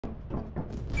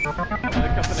I woke up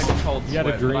in a cold You had a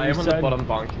sweat, dream, but I am you on the said? bottom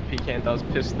bunk and Pecan does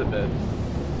piss the bed.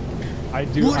 I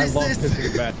do. What I is love this?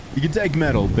 pissing bed. You can take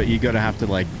metal, but you gotta have to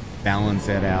like balance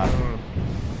it out.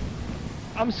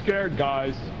 I'm scared,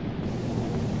 guys.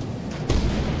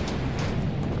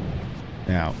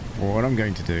 Now, for what I'm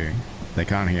going to do, they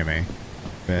can't hear me,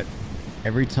 but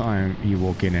every time you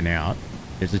walk in and out,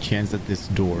 there's a chance that this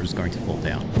door is going to fall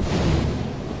down.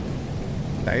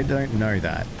 They don't know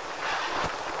that.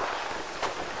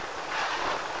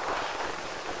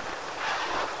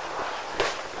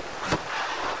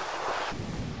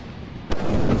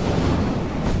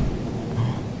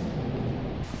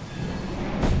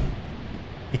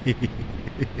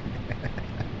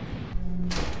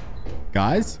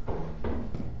 Guys?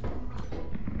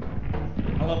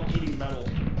 I love eating metal.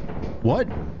 What?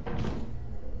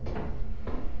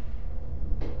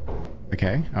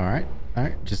 Okay, alright.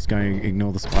 Alright, just going to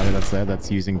ignore the spider that's there that's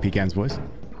using Pecan's voice.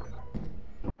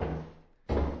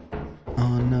 Oh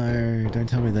no, don't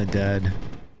tell me they're dead.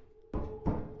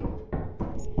 Oh,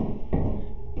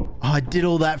 I did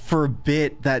all that for a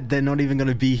bit that they're not even going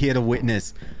to be here to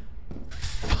witness.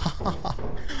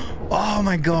 Oh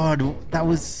my god, that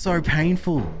was so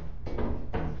painful.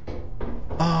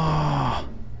 Oh,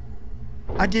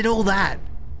 I did all that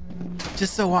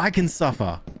just so I can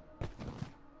suffer.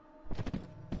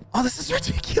 Oh, this is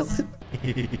ridiculous.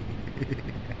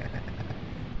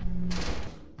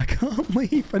 I can't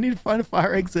leave. I need to find a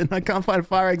fire exit. I can't find a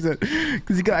fire exit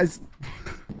because you guys...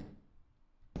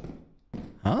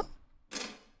 Huh?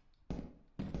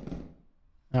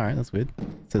 Alright, that's weird.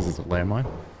 It says it's a landmine.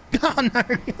 Oh no!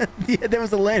 Yeah, there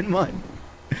was a landmine.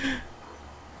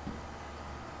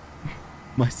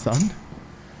 My son?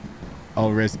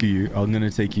 I'll rescue you. I'm gonna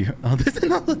take you. Oh, there's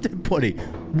another dead body.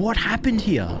 What happened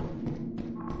here?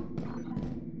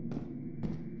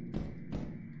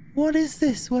 What is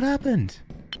this? What happened?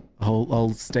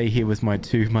 I'll stay here with my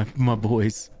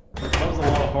boys. That was a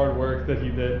lot of hard work that he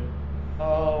did.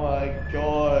 Oh my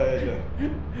god.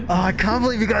 Oh, I can't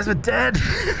believe you guys were dead.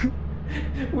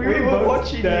 We were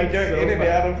watching you go in and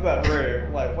out of that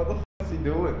room. Like, what the f is he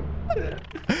doing?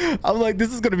 I'm like,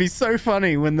 this is gonna be so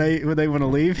funny when they want to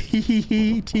leave. Hee hee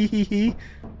hee tee hee hee.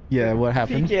 Yeah, what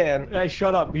happened? Pecan. Hey,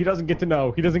 shut up. He doesn't get to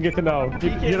know. He doesn't get to know.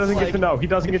 He doesn't get to know. He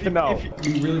doesn't get to know.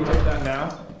 You really took that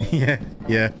now? Yeah,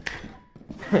 yeah.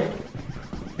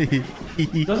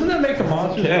 Doesn't that make the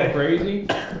monsters go crazy?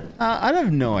 I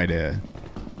have no idea.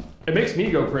 It makes me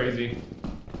go crazy.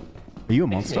 Are you a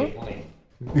monster?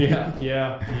 Yeah.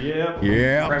 Yeah.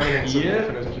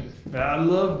 I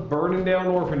love burning down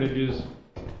orphanages.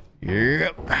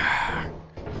 Yep. No,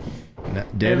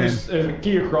 dead end. There's a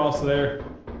key across there.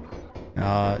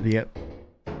 Yep. Yep.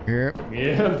 Yep.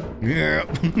 Yep. Yep.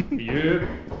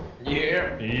 Yeah.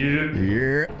 Yep.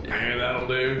 Yep. Yeah, that'll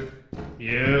do.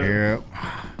 Yep. Yep.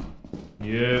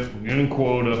 Yep. Getting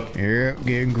quota. Yep.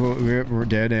 Getting quota. Yep. We're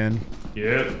dead end.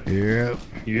 Yep. Yep.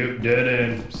 Yep. Dead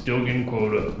end. Still getting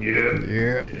quota. Yep.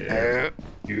 Yep. Yep.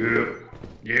 Yep.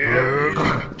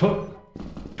 Yep. Tuck.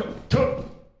 Tuck. Tuck.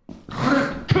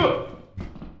 Tuck.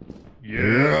 Yep.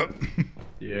 Yep.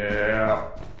 Yeah.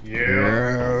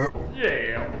 Yeah. Yep.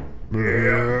 Yeah.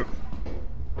 Yep.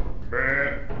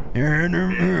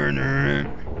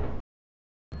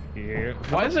 Yeah.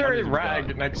 Why is there a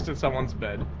rag next to someone's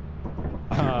bed?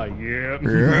 Ah, yeah.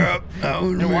 Yep. That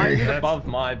was And why is me. it above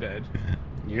my bed?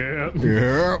 Yeah.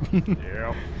 Yep.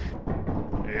 Yeah.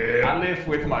 I live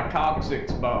with my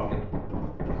coccyx bone.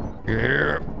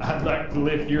 Yep. I'd like to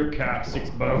lift your coccyx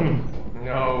bone.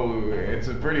 No, it's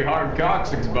a pretty hard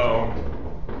coccyx bone.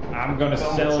 I'm gonna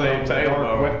Some sell say it on the tail dark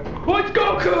bone. web. What's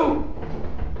Goku?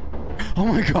 Oh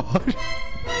my god.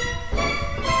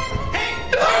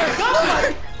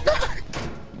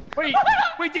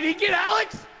 Wait, did he get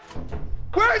Alex?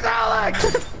 Where's Alex?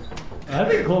 I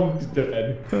think Columbus is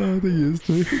dead. I think he is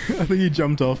too. I think he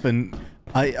jumped off and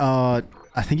I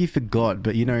think he forgot,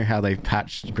 but you know how they've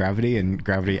patched gravity and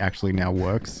gravity actually now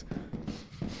works?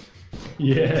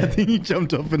 Yeah. I think he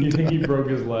jumped off and You think he died. broke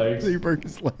his legs? He broke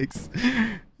his legs.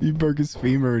 He broke his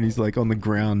femur and he's like on the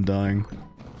ground dying.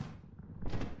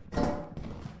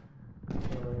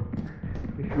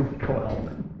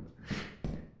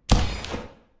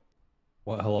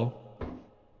 What? Hello?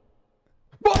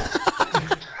 Well,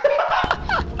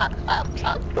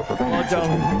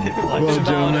 gentlemen,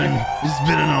 it's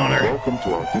been an honor. Welcome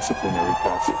to our disciplinary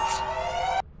process.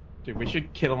 Dude, we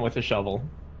should kill him with a shovel.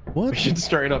 What? We should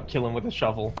straight up kill him with a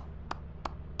shovel.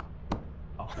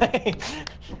 Oh.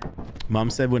 Mum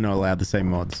said we're not allowed the same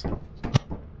mods.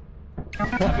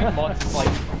 Having mods is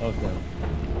like Okay.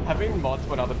 having mods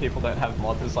when other people don't have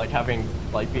mods is like having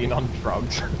being on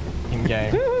drugs in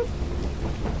game.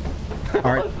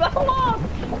 All right.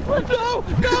 No!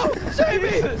 No! Save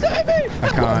me! Save me! I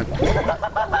can't.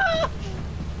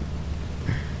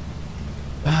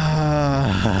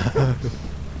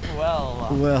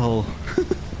 Well.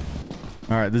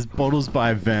 All right, there's bottles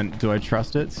by a vent. Do I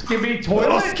trust it? Skibby toilet?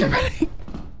 Oh, Skibby!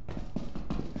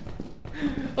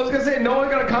 I was gonna say, no one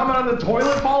gonna comment on the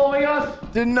toilet following us?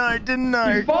 Didn't know.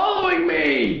 He's following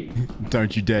me!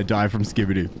 Don't you dare die from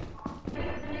Skibidi.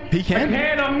 He can?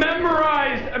 I'm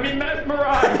mesmerized!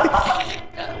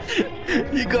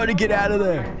 You gotta get out of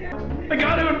there. I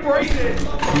gotta embrace it!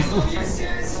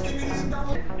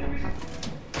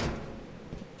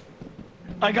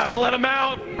 I gotta let him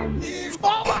out!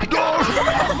 Oh my god!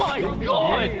 Oh my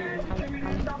god!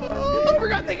 I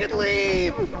forgot they could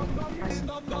leave!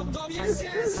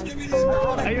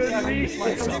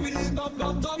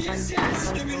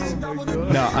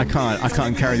 No, I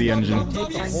can't carry the engine.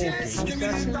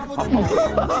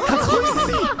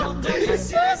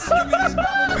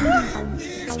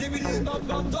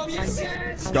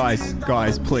 Guys,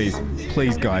 please,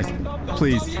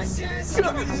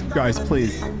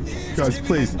 guys,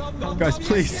 please,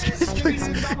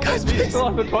 Still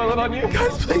have the toilet on you?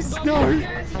 guys, please, no,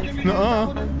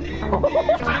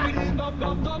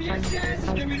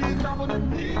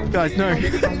 guys, no,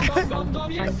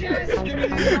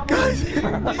 guys,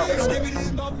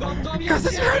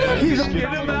 let's run out of here.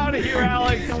 Get him out of here,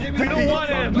 Alex! We don't want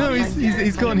him! No,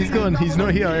 he's gone. He's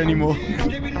not here anymore.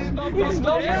 He's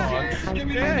not gone.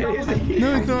 Yeah,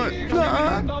 No, he's not.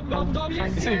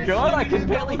 Is he gone? I can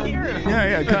barely hear him.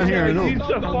 Yeah, I can't hear him at all.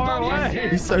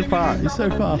 He's so far away. He's so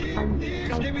far.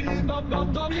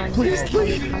 Please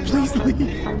leave.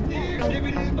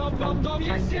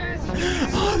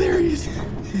 Oh, there he is.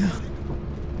 Yeah.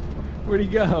 Where'd he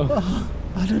go?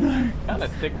 I don't know. Kinda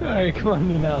thick. Alright, come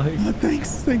on in, Alex. Oh, thanks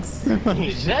so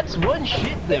much. That's one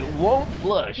shit that won't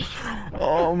flush.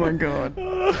 Oh my god.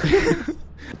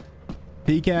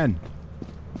 Pecan.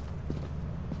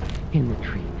 In the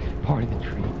tree, part of the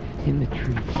tree, in the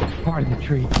tree, part of the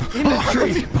tree, in the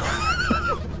tree.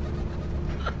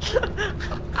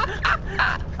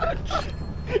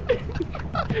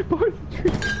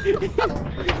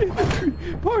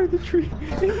 Part of the tree,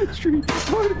 in the tree,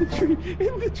 part of the tree,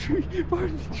 in the tree, part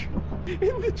of the tree,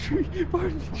 in the tree, part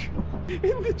of the tree,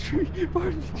 in the tree, part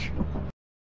of the tree.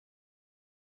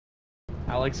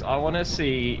 Alex, I want to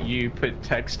see you put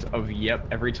text of yep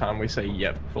every time we say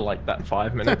yep for like that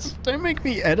 5 minutes. Don't make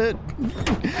me edit.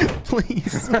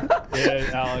 Please. Yeah,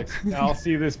 Alex, I'll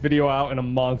see this video out in a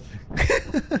month.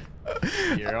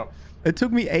 Yep. It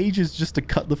took me ages just to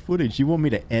cut the footage. You want me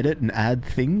to edit and add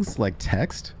things like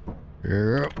text?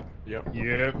 Yep.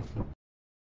 Yep.